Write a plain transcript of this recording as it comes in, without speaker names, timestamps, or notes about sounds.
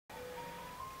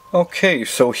Okay,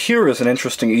 so here is an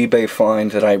interesting eBay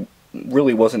find that I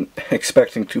really wasn't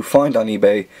expecting to find on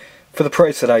eBay for the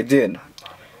price that I did.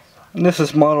 And this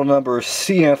is model number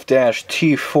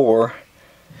CF-T4.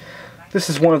 This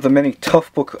is one of the many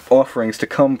Toughbook offerings to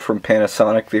come from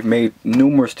Panasonic. They've made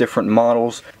numerous different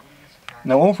models.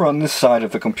 Now over on this side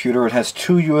of the computer it has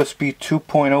two USB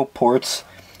 2.0 ports,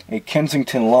 a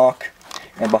Kensington lock,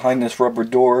 and behind this rubber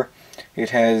door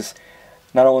it has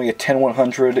not only a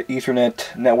 10100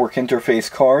 Ethernet network interface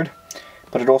card,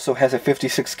 but it also has a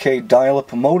 56K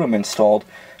dial-up modem installed,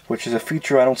 which is a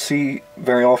feature I don't see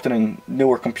very often in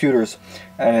newer computers,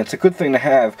 and it's a good thing to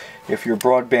have if your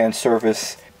broadband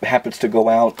service happens to go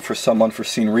out for some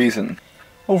unforeseen reason.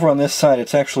 Over on this side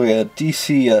it's actually a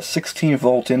DC 16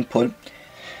 volt input.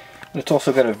 It's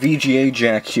also got a VGA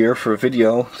jack here for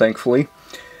video, thankfully,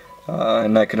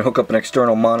 and I can hook up an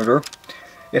external monitor.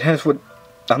 It has what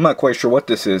I'm not quite sure what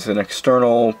this is, an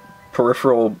external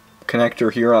peripheral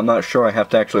connector here. I'm not sure, I have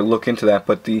to actually look into that,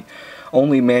 but the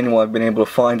only manual I've been able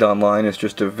to find online is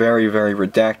just a very, very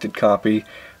redacted copy.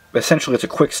 Essentially it's a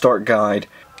quick start guide.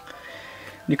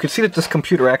 You can see that this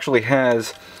computer actually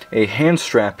has a hand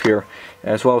strap here,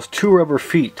 as well as two rubber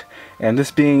feet. And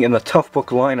this being in the Toughbook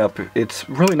lineup, it's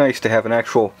really nice to have an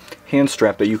actual hand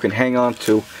strap that you can hang on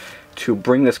to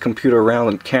bring this computer around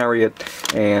and carry it,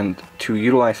 and to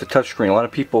utilize the touchscreen. A lot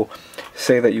of people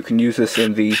say that you can use this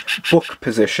in the book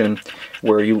position,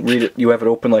 where you read it, you have it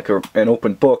open like an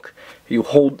open book. You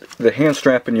hold the hand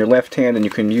strap in your left hand and you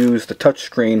can use the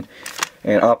touchscreen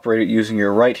and operate it using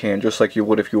your right hand, just like you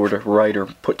would if you were to write or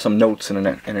put some notes in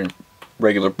a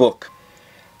regular book.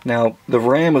 Now, the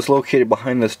RAM is located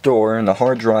behind this door, and the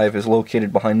hard drive is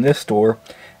located behind this door,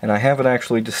 and I haven't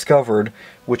actually discovered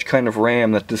which kind of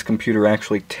RAM that this computer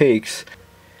actually takes.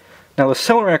 Now, the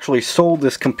seller actually sold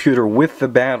this computer with the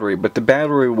battery, but the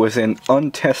battery was in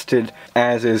untested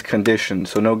as-is condition,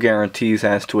 so no guarantees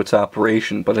as to its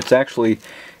operation, but it's actually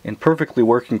in perfectly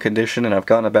working condition, and I've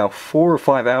gotten about 4 or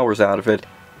 5 hours out of it.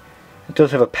 It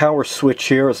does have a power switch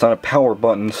here. It's not a power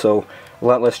button, so a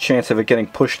lot less chance of it getting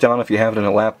pushed on if you have it in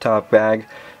a laptop bag.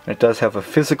 And it does have a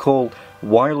physical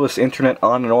wireless internet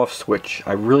on and off switch.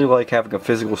 I really like having a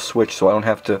physical switch so I don't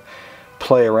have to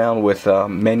play around with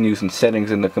menus and settings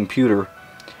in the computer.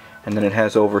 And then it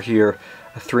has over here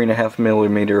a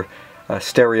 3.5mm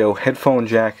stereo headphone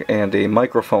jack and a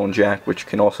microphone jack, which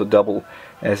can also double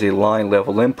as a line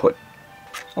level input.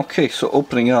 Okay, so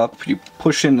opening up, you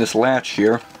push in this latch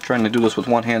here. Trying to do this with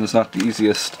one hand is not the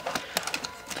easiest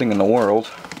thing in the world.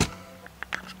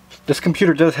 This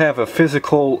computer does have a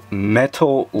physical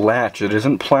metal latch. It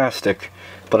isn't plastic,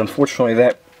 but unfortunately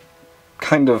that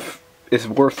kind of is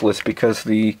worthless because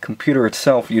the computer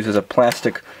itself uses a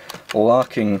plastic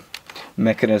locking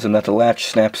mechanism that the latch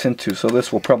snaps into, so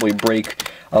this will probably break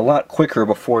a lot quicker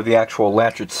before the actual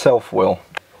latch itself will.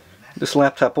 This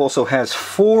laptop also has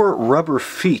 4 rubber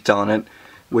feet on it,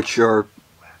 which are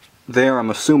there, I'm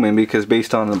assuming, because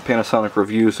based on the Panasonic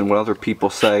reviews and what other people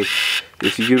say,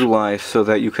 is utilized so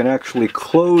that you can actually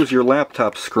close your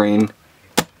laptop screen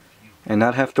and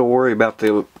not have to worry about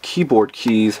the keyboard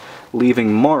keys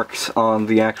leaving marks on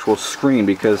the actual screen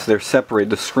because they're separated.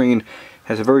 The screen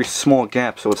has a very small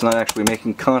gap, so it's not actually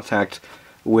making contact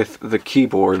with the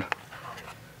keyboard.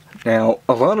 Now,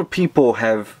 a lot of people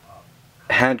have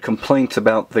had complaints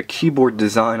about the keyboard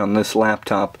design on this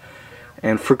laptop,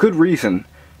 and for good reason.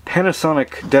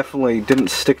 Panasonic definitely didn't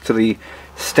stick to the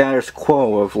status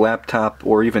quo of laptop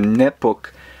or even netbook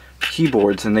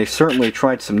keyboards, and they certainly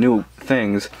tried some new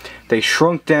things. They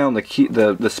shrunk down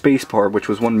the space bar, which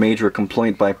was one major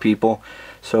complaint by people,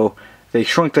 so they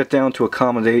shrunk that down to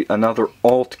accommodate another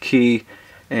Alt key,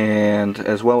 and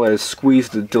as well as squeeze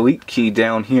the Delete key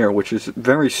down here, which is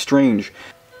very strange.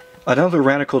 Another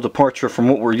radical departure from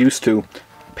what we're used to.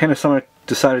 Panasonic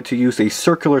decided to use a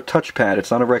circular touchpad.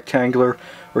 It's not a rectangular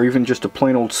or even just a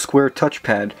plain old square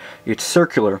touchpad. It's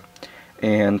circular,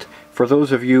 and for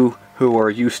those of you who are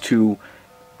used to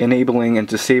enabling and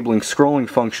disabling scrolling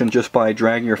function just by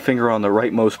dragging your finger on the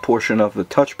rightmost portion of the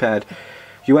touchpad,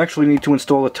 you actually need to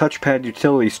install a touchpad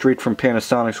utility straight from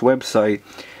Panasonic's website,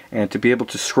 and to be able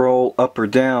to scroll up or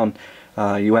down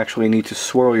you actually need to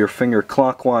swirl your finger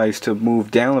clockwise to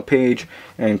move down a page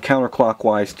and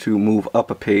counterclockwise to move up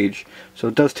a page. So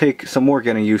it does take some more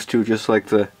getting used to, just like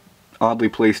the oddly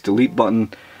placed delete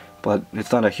button, but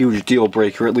it's not a huge deal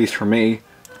breaker, at least for me.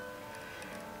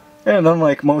 And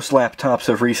unlike most laptops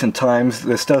of recent times,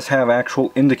 this does have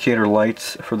actual indicator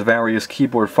lights for the various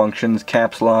keyboard functions.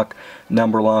 Caps lock,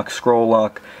 number lock, scroll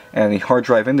lock, and the hard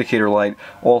drive indicator light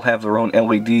all have their own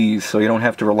LEDs, so you don't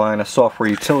have to rely on a software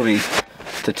utility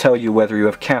to tell you whether you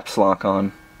have caps lock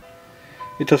on.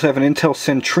 It does have an Intel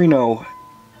Centrino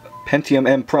Pentium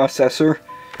M processor.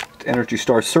 It's Energy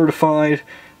Star certified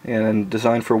and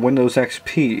designed for Windows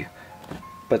XP.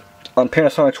 But on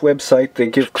Panasonic's website they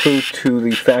give clue to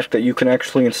the fact that you can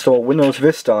actually install Windows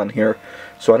Vista on here.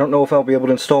 So I don't know if I'll be able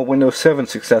to install Windows 7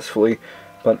 successfully,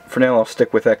 but for now I'll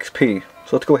stick with XP.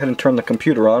 So let's go ahead and turn the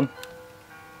computer on.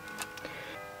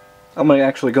 I'm going to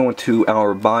actually go into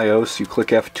our BIOS. You click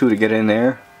F2 to get in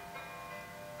there.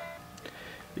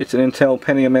 It's an Intel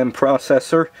Pentium M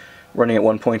processor running at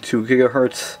 1.2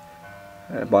 gigahertz.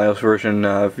 BIOS version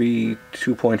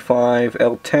V2.5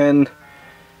 L10.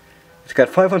 It's got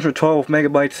 512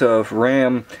 megabytes of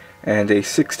RAM and a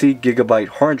 60 gigabyte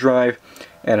hard drive.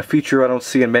 And a feature I don't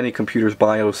see in many computers'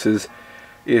 BIOSes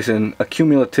is an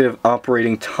accumulative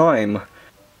operating time,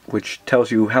 which tells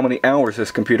you how many hours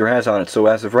this computer has on it. So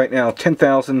as of right now,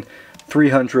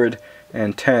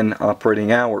 10,310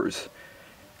 operating hours.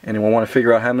 Anyone want to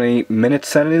figure out how many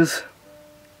minutes that is?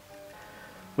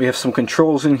 We have some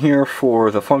controls in here for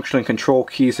the function and control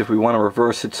keys if we want to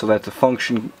reverse it so that the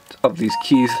function of these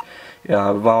keys,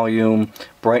 volume,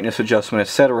 brightness adjustment,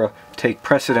 etc., take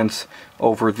precedence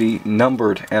over the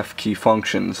numbered F key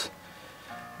functions.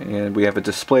 And we have a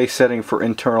display setting for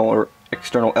internal or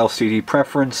external LCD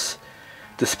preference.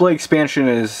 Display expansion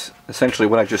is essentially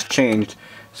what I just changed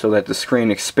so that the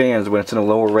screen expands when it's in a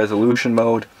lower resolution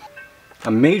mode. A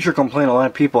major complaint a lot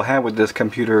of people have with this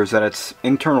computer is that its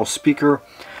internal speaker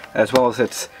as well as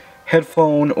its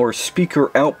headphone or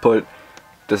speaker output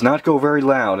does not go very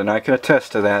loud, and I can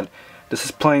attest to that. This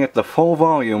is playing at the full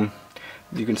volume.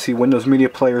 You can see Windows Media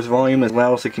Player's volume as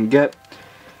loud as it can get,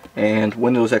 and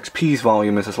Windows XP's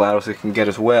volume is as loud as it can get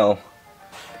as well.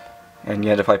 And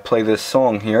yet if I play this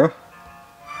song here,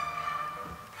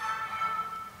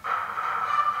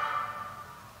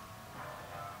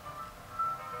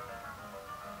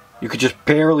 you could just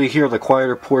barely hear the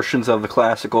quieter portions of the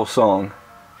classical song.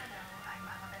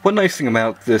 One nice thing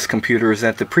about this computer is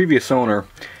that the previous owner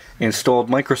installed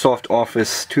Microsoft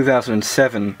Office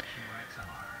 2007,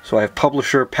 so I have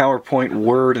Publisher, PowerPoint,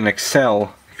 Word, and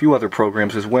Excel, a few other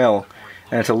programs as well,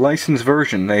 and it's a licensed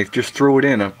version. They just threw it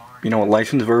in, a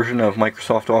licensed version of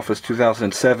Microsoft Office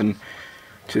 2007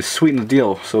 to sweeten the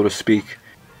deal, so to speak.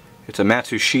 It's a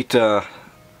Matsushita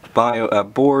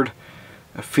board,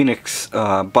 a Phoenix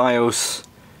BIOS.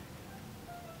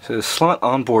 So the slot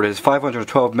on board is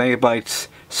 512 megabytes.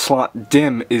 Slot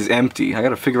DIMM is empty. I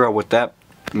gotta figure out what that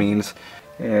means.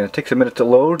 And it takes a minute to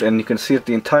load, and you can see that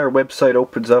the entire website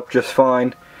opens up just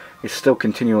fine. It's still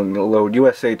continuing to load.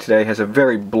 USA Today has a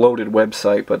very bloated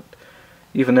website, but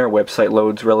even their website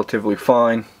loads relatively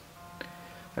fine.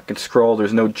 I can scroll.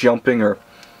 There's no jumping or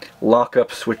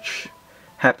lockups, which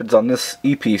happens on this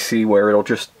EPC where it'll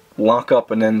just lock up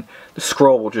and then the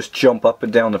scroll will just jump up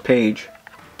and down the page.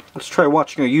 Let's try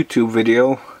watching a YouTube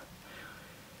video.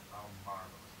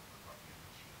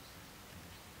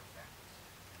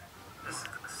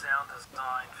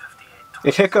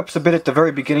 It hiccups a bit at the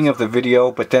very beginning of the video,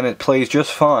 but then it plays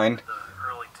just fine.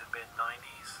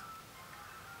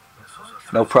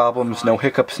 No problems, no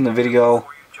hiccups in the video.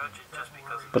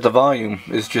 But the volume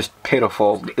is just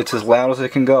pitiful. It's as loud as it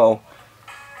can go.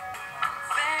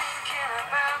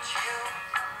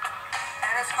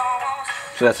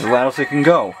 So that's as loud as it can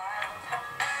go.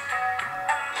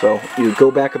 So you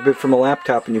go back a bit from a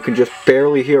laptop and you can just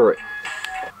barely hear it.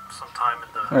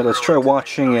 Alright, let's try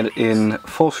watching it in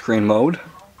full screen mode.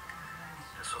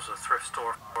 This was a thrift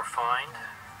store find,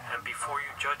 and before you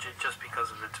judge it just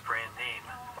because of its brand name,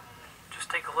 just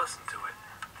take a listen to it.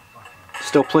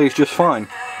 Still plays just fine.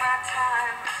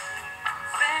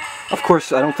 Of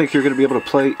course, I don't think you're going to be able to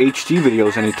play HD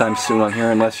videos anytime soon on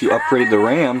here unless you upgrade the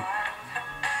RAM.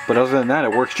 But other than that,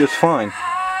 it works just fine.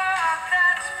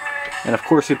 And of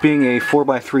course, it being a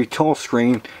 4x3 tall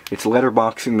screen, it's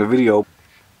letterboxing the video.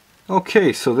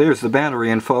 Okay, so there's the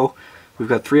battery info. We've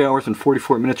got 3 hours and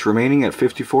 44 minutes remaining at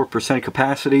 54%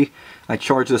 capacity. I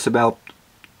charged this about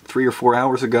 3 or 4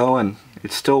 hours ago, and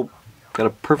it's still got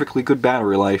a perfectly good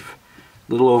battery life.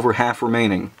 A little over half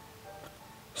remaining.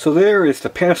 So there is the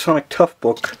Panasonic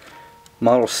Toughbook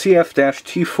model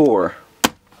CF-T4.